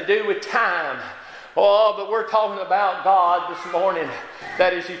to do with time. Oh, but we're talking about God this morning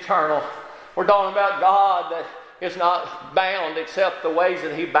that is eternal. We're talking about God that is not bound except the ways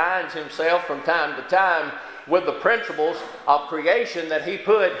that He binds Himself from time to time with the principles of creation that He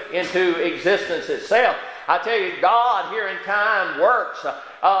put into existence itself. I tell you, God here in time works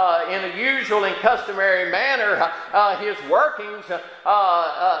in a usual and customary manner. His workings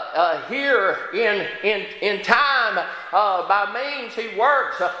here in time by means He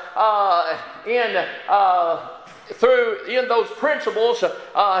works in those principles. He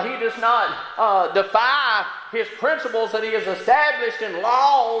does not defy His principles that He has established in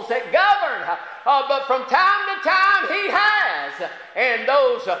laws that govern. But from time to time He has. And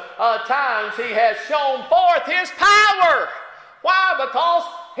those times He has shown forth His power. Why? Because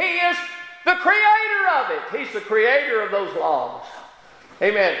He is the creator of it. He's the creator of those laws.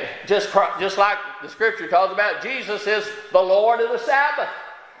 Amen. Just like the Scripture talks about, Jesus is the Lord of the Sabbath.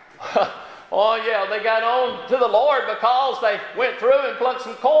 Oh yeah, they got on to the Lord because they went through and plucked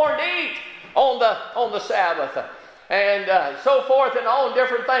some corn to eat on the Sabbath. And so forth and on,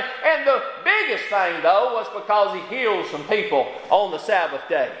 different things. And the biggest thing, though, was because He healed some people on the Sabbath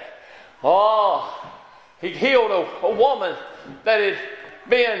day. Oh, He healed a woman that had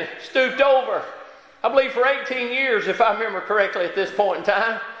been stooped over, I believe for 18 years, if I remember correctly at this point in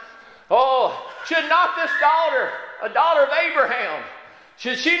time. Oh, should not this daughter, a daughter of Abraham,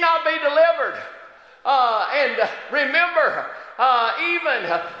 should she not be delivered? And remember, even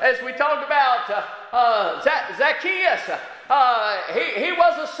as we talked about Zacchaeus, he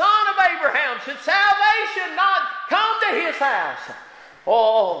was a son of Abraham. Should salvation not come to his house?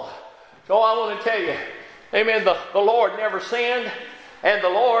 Oh, so I want to tell you, amen, the Lord never sinned, and the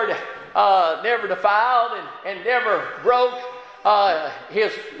Lord never defiled and never broke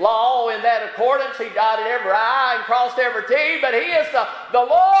His law in that accordance. He dotted every I and crossed every T. But He is the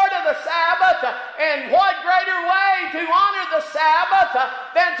Lord of the Sabbath. And what greater way to honor the Sabbath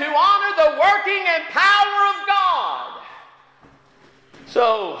than to honor the working and power of God?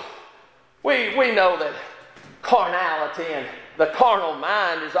 So we know that carnality and the carnal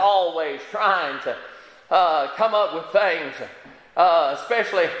mind is always trying to come up with things,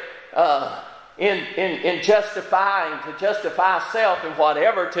 especially in justifying, to justify self and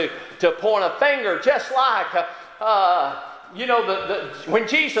whatever, to point a finger, just like when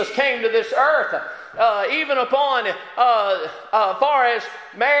Jesus came to this earth, even upon far as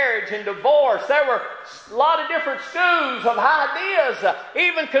marriage and divorce, there were a lot of different schools of ideas,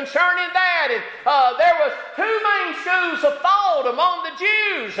 even concerning that. And there was two main schools of thought among the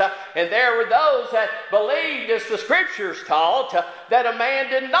Jews, and there were those that believed, as the Scriptures taught, that a man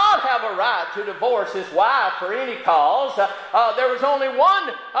did not have a right to divorce his wife for any cause. There was only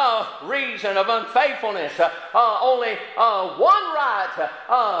one reason of unfaithfulness, only one right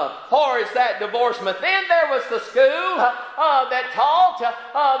far as that divorcement. Then there was the school that taught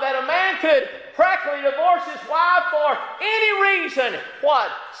that a man could practically divorce his wife for any reason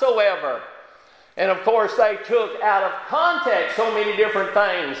whatsoever. And of course they took out of context so many different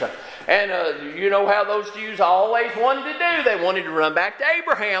things. And you know how those Jews always wanted to do. They wanted to run back to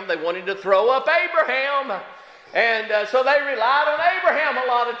Abraham. They wanted to throw up Abraham. And so they relied on Abraham a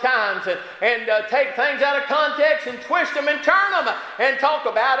lot of times and take things out of context and twist them and turn them and talk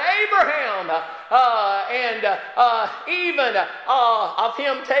about Abraham even of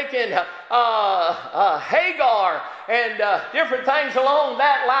him taking Hagar and different things along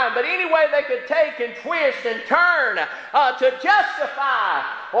that line. But anyway, they could take and twist and turn to justify.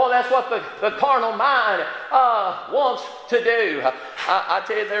 Well, that's what the carnal mind wants to do. I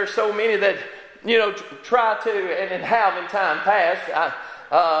tell you, there's so many that try to and have in time past,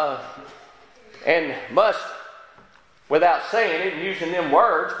 and must, without saying it and using them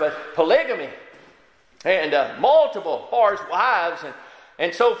words, but polygamy and multiple far as wives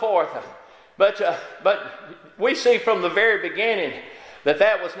and so forth. But we see from the very beginning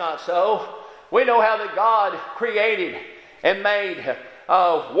that was not so. We know how that God created and made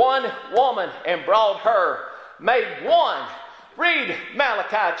one woman and brought her, made one. Read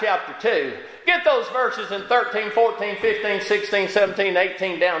Malachi chapter 2. Get those verses in 13, 14, 15, 16, 17,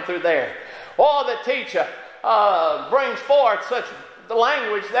 18 down through there. All the teacher brings forth such the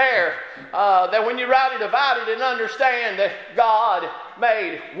language there that when you rightly divide it and understand that God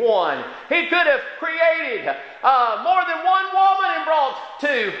made one. He could have created more than one woman and brought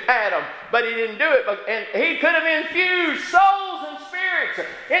two Adam, but He didn't do it. And He could have infused souls and spirits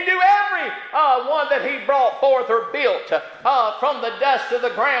into every one that He brought forth or built from the dust of the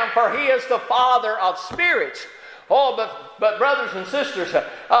ground, for He is the Father of spirits. Oh, but brothers and sisters,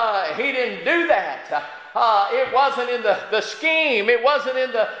 He didn't do that. It wasn't in the scheme. It wasn't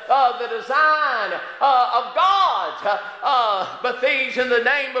in the design of God. But these, in the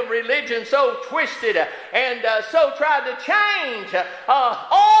name of religion, so twisted and so tried to change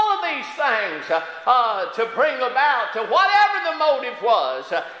all of these things to bring about to whatever the motive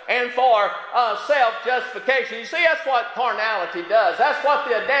was and for self-justification. You see, that's what carnality does. That's what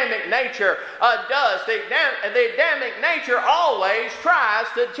the Adamic nature does. The Adamic nature always tries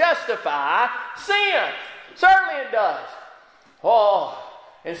to justify sin. Certainly it does. Oh,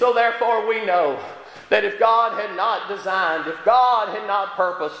 and so therefore we know that if God had not designed, if God had not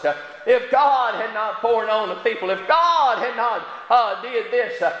purposed, if God had not foreknown the people, if God had not did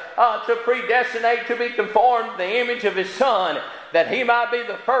this to predestinate to be conformed to the image of His Son, that He might be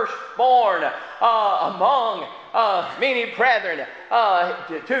the firstborn among many brethren,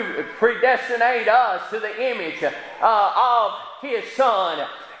 to predestinate us to the image of His Son,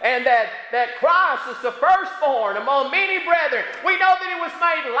 and that Christ is the firstborn among many brethren. We know that He was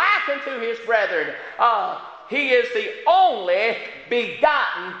made like unto His brethren. He is the only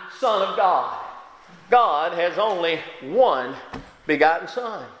begotten Son of God. God has only one begotten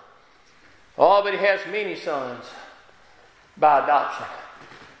Son. Oh, but He has many sons by adoption.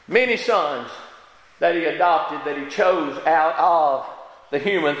 Many sons that He adopted, that He chose out of the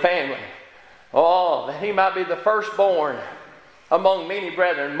human family. Oh, that He might be the firstborn among many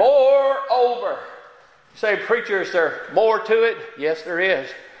brethren. Moreover, say, preacher, is there more to it? Yes, there is.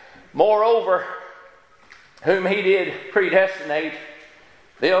 Moreover, whom He did predestinate,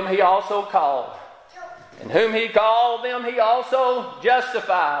 them He also called. And whom He called, them He also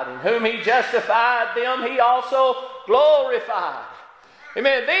justified. And whom He justified, them He also glorified.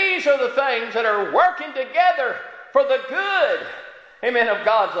 Amen. These are the things that are working together for the good, amen, of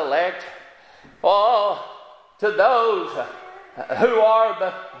God's elect. Oh, to those who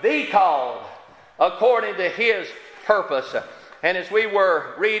are the called according to His purpose. And as we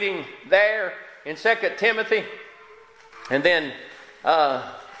were reading there in 2 Timothy, and then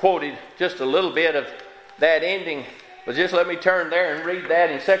quoted just a little bit of that ending, but just let me turn there and read that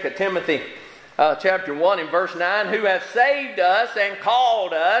in 2 Timothy chapter 1 and verse 9. Who hath saved us and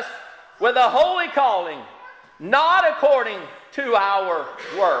called us with a holy calling, not according to our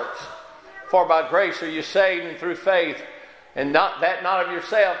works. For by grace are you saved, and through faith, and not of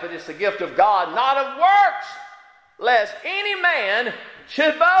yourself, but it's the gift of God, not of works, lest any man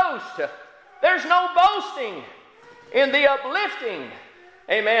should boast. There's no boasting in the uplifting,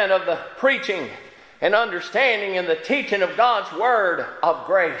 amen, of the preaching and understanding and the teaching of God's word of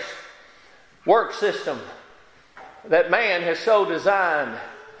grace. Work system that man has so designed,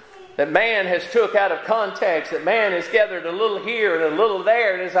 that man has took out of context, that man has gathered a little here and a little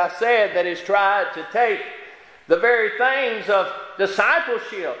there, and as I said, that has tried to take the very things of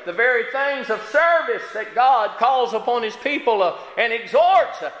discipleship, the very things of service that God calls upon His people and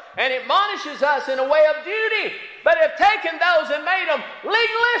exhorts and admonishes us in a way of duty, but have taken those and made them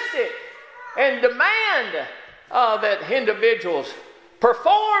legalistic and demand that individuals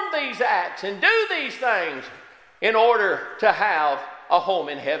perform these acts and do these things in order to have a home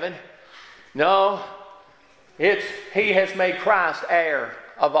in heaven. No, He has made Christ heir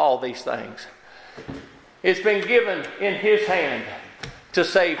of all these things. It's been given in His hand to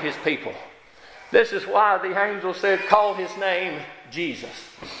save His people. This is why the angel said, call His name Jesus,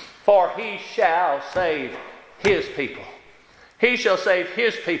 for He shall save His people. He shall save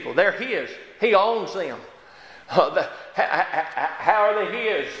His people. They're His. He owns them. How are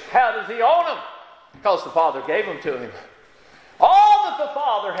they His? How does He own them? Because the Father gave them to Him. All that the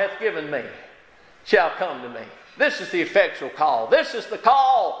Father hath given me shall come to me. This is the effectual call. This is the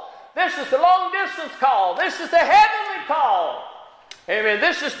call. This is the long distance call. This is the heavenly call. Amen.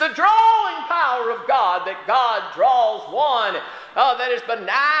 This is the drawing power of God, that God draws one that is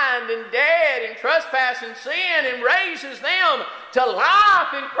benign and dead and trespass and sin, and raises them to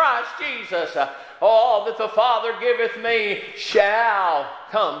life in Christ Jesus. All that the Father giveth me shall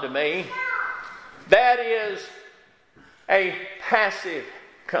come to me. That is a passive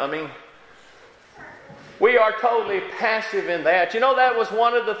coming. We are totally passive in that. You know, that was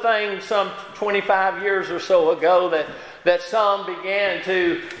one of the things some 25 years or so ago that some began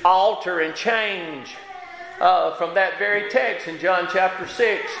to alter and change from that very text in John chapter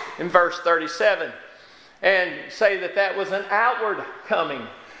 6 in verse 37, and say that was an outward coming,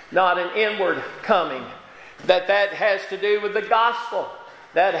 not an inward coming. That has to do with the gospel.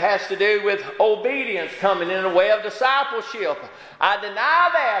 That has to do with obedience coming in a way of discipleship. I deny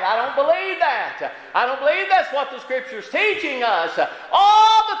that. I don't believe that. I don't believe that's what the Scripture's teaching us.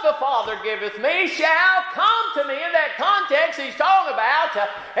 All that the Father giveth me shall come to me. In that context, He's talking about,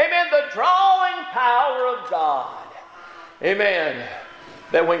 amen, the drawing power of God. Amen.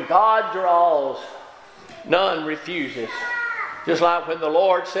 That when God draws, none refuses. Just like when the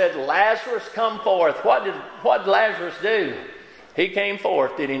Lord said, Lazarus, come forth. What did Lazarus do? He came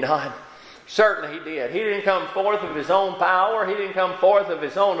forth, did he not? Certainly he did. He didn't come forth of his own power. He didn't come forth of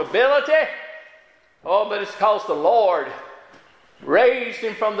his own ability. Oh, but it's because the Lord raised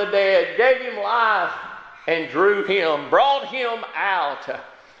him from the dead, gave him life, and drew him, brought him out.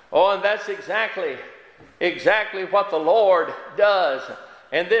 Oh, and that's exactly what the Lord does.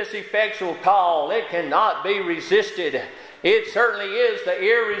 And this effectual call, it cannot be resisted. It certainly is the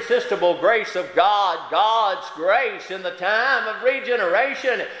irresistible grace of God. God's grace in the time of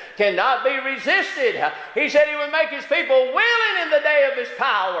regeneration cannot be resisted. He said He would make His people willing in the day of His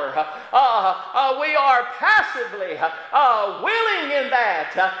power. We are passively willing in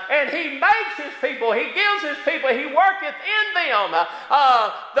that. And He makes His people, He gives His people, He worketh in them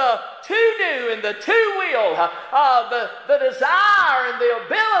the to do and the to will, the desire and the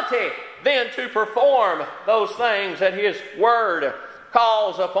ability then to perform those things that His Word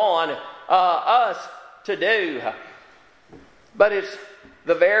calls upon us to do. But it's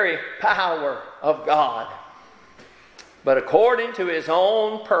the very power of God. But according to His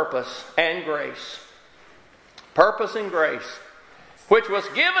own purpose and grace. Purpose and grace. Which was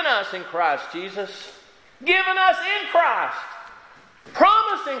given us in Christ Jesus. Given us in Christ.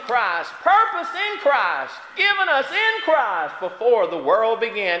 Promised in Christ, purposed in Christ, given us in Christ before the world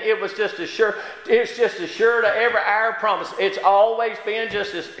began. It's just as sure to every hour of promise. It's always been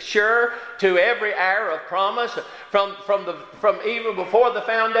just as sure to every hour of promise from even before the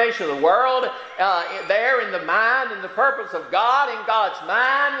foundation of the world. There in the mind and the purpose of God, in God's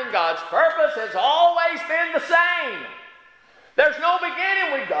mind and God's purpose has always been the same. There's no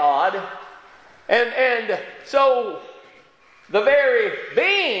beginning with God, and so the very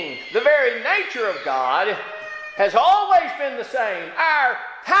being, the very nature of God has always been the same. Our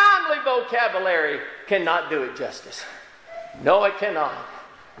timely vocabulary cannot do it justice. No, it cannot.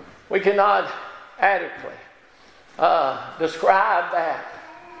 We cannot adequately describe that.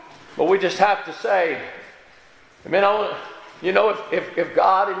 But we just have to say, if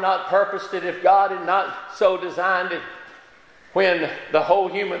God had not purposed it, if God had not so designed it, when the whole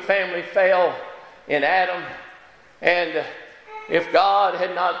human family fell in Adam, and if God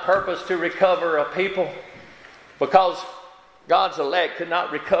had not purposed to recover a people, because God's elect could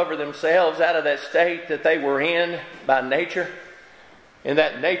not recover themselves out of that state that they were in by nature, in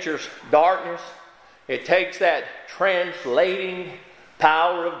that nature's darkness, it takes that translating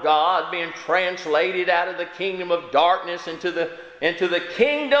power of God being translated out of the kingdom of darkness into the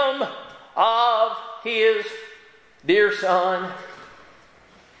kingdom of His dear Son.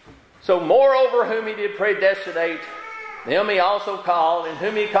 So moreover, whom He did predestinate, them He also called, and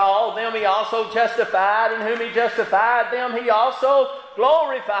whom He called, them He also justified, and whom He justified, them He also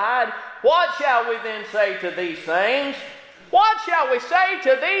glorified. What shall we then say to these things? What shall we say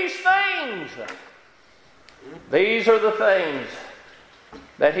to these things? These are the things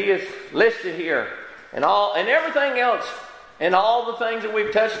that He has listed here, and everything else, and all the things that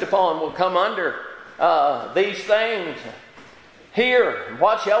we've touched upon will come under these things here.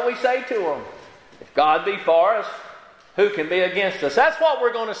 What shall we say to them? If God be for us, who can be against us? That's what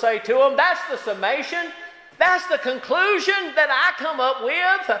we're going to say to them. That's the summation. That's the conclusion that I come up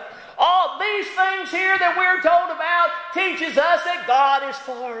with. All these things here that we're told about teaches us that God is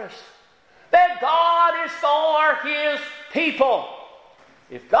for us. That God is for His people.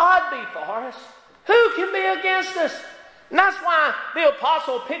 If God be for us, who can be against us? And that's why the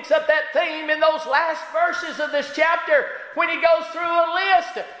apostle picks up that theme in those last verses of this chapter when he goes through a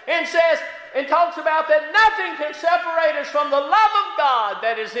list and says, and talks about that nothing can separate us from the love of God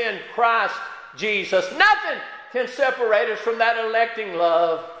that is in Christ Jesus. Nothing can separate us from that electing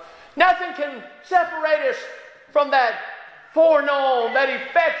love. Nothing can separate us from that foreknown, that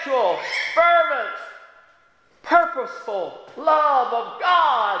effectual, fervent, purposeful love of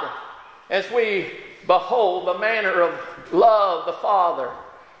God as we behold the manner of love the Father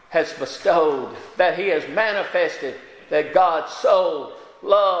has bestowed, that He has manifested, that God so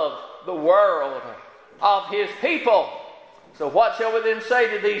loved the world of His people. So what shall we then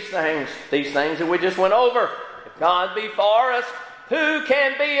say to these things? These things that we just went over. If God be for us, who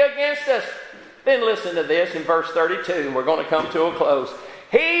can be against us? Then listen to this in verse 32, and we're going to come to a close.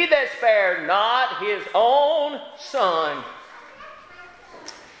 He that spared not His own Son.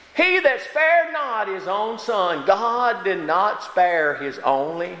 He that spared not His own Son. God did not spare His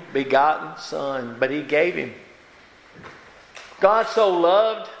only begotten Son, but He gave Him. God so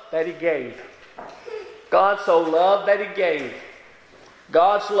loved that He gave. God so loved that He gave.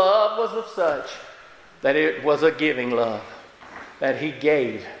 God's love was of such that it was a giving love, that He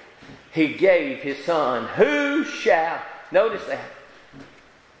gave. He gave His Son. Who shall, notice that,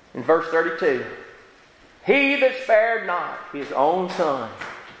 in verse 32, He that spared not His own Son,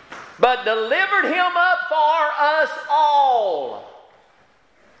 but delivered Him up for us all.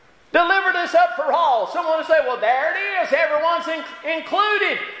 Delivered us up for all. Someone will say, well, there it is. Everyone's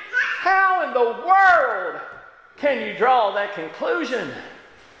included. How in the world can you draw that conclusion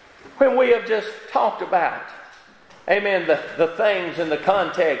when we have just talked about, amen, the things and the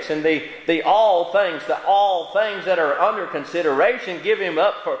context and the all things that are under consideration, give Him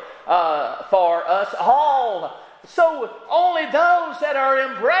up for us all. So only those that are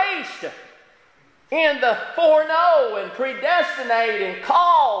embraced in the foreknow and predestinate and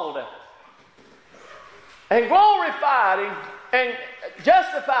called and glorified and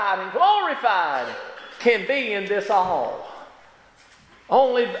justified and glorified can be in this all.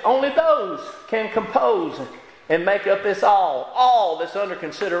 Only those can compose and make up this all that's under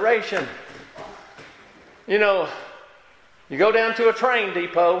consideration. You know, you go down to a train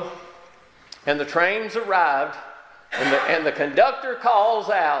depot and the train's arrived and the conductor calls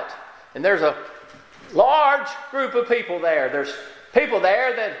out, and there's a large group of people there. There's people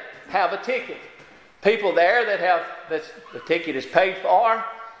there that have a ticket. People there that the ticket is paid for.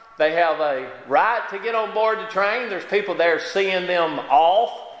 They have a right to get on board the train. There's people there seeing them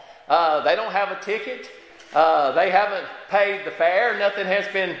off. They don't have a ticket. They haven't paid the fare. Nothing has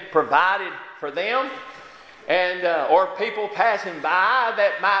been provided for them. And or people passing by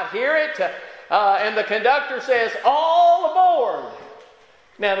that might hear it. And the conductor says, all aboard.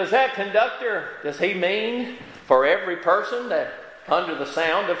 Now, does he mean for every person that under the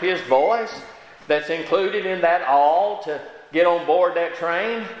sound of his voice that's included in that all to get on board that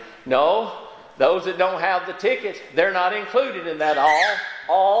train? No. Those that don't have the tickets, they're not included in that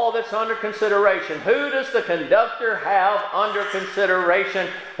all that's under consideration. Who does the conductor have under consideration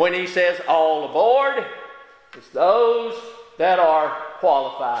when he says all aboard? It's those that are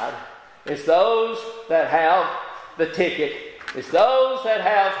qualified. It's those that have the ticket. It's those that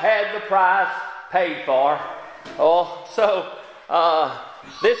have had the price paid for.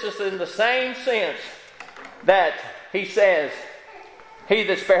 This is in the same sense that he says, he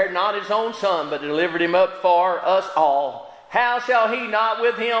that spared not his own son, but delivered him up for us all, how shall he not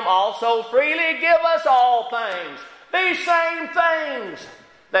with him also freely give us all things? These same things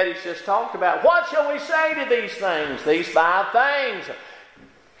that he's just talked about. What shall we say to these things? These 5 things.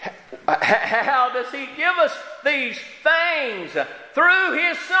 How does he give us these things? Through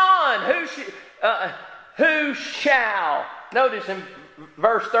his Son. Who shall, notice in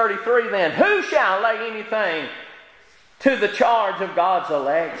verse 33 then, who shall lay anything to the charge of God's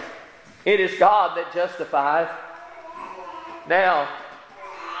elect? It is God that justifieth. Now,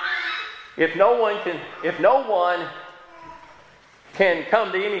 if no one can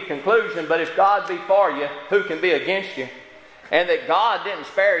come to any conclusion, but if God be for you, who can be against you? And that God didn't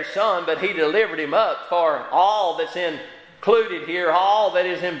spare his Son, but he delivered him up for all that's included here, all that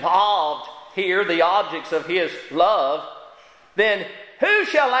is involved here, the objects of his love, then who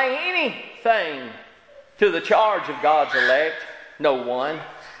shall lay anything to the charge of God's elect? No one.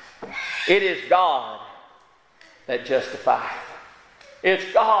 It is God that justifieth.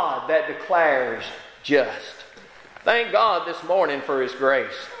 It's God that declares just. Thank God this morning for his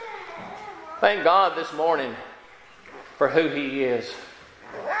grace. Thank God this morning for who he is,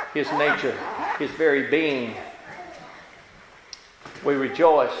 his nature, his very being. We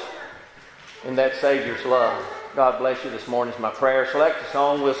rejoice in that Savior's love. God bless you this morning is my prayer. Select a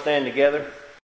song. We'll stand together.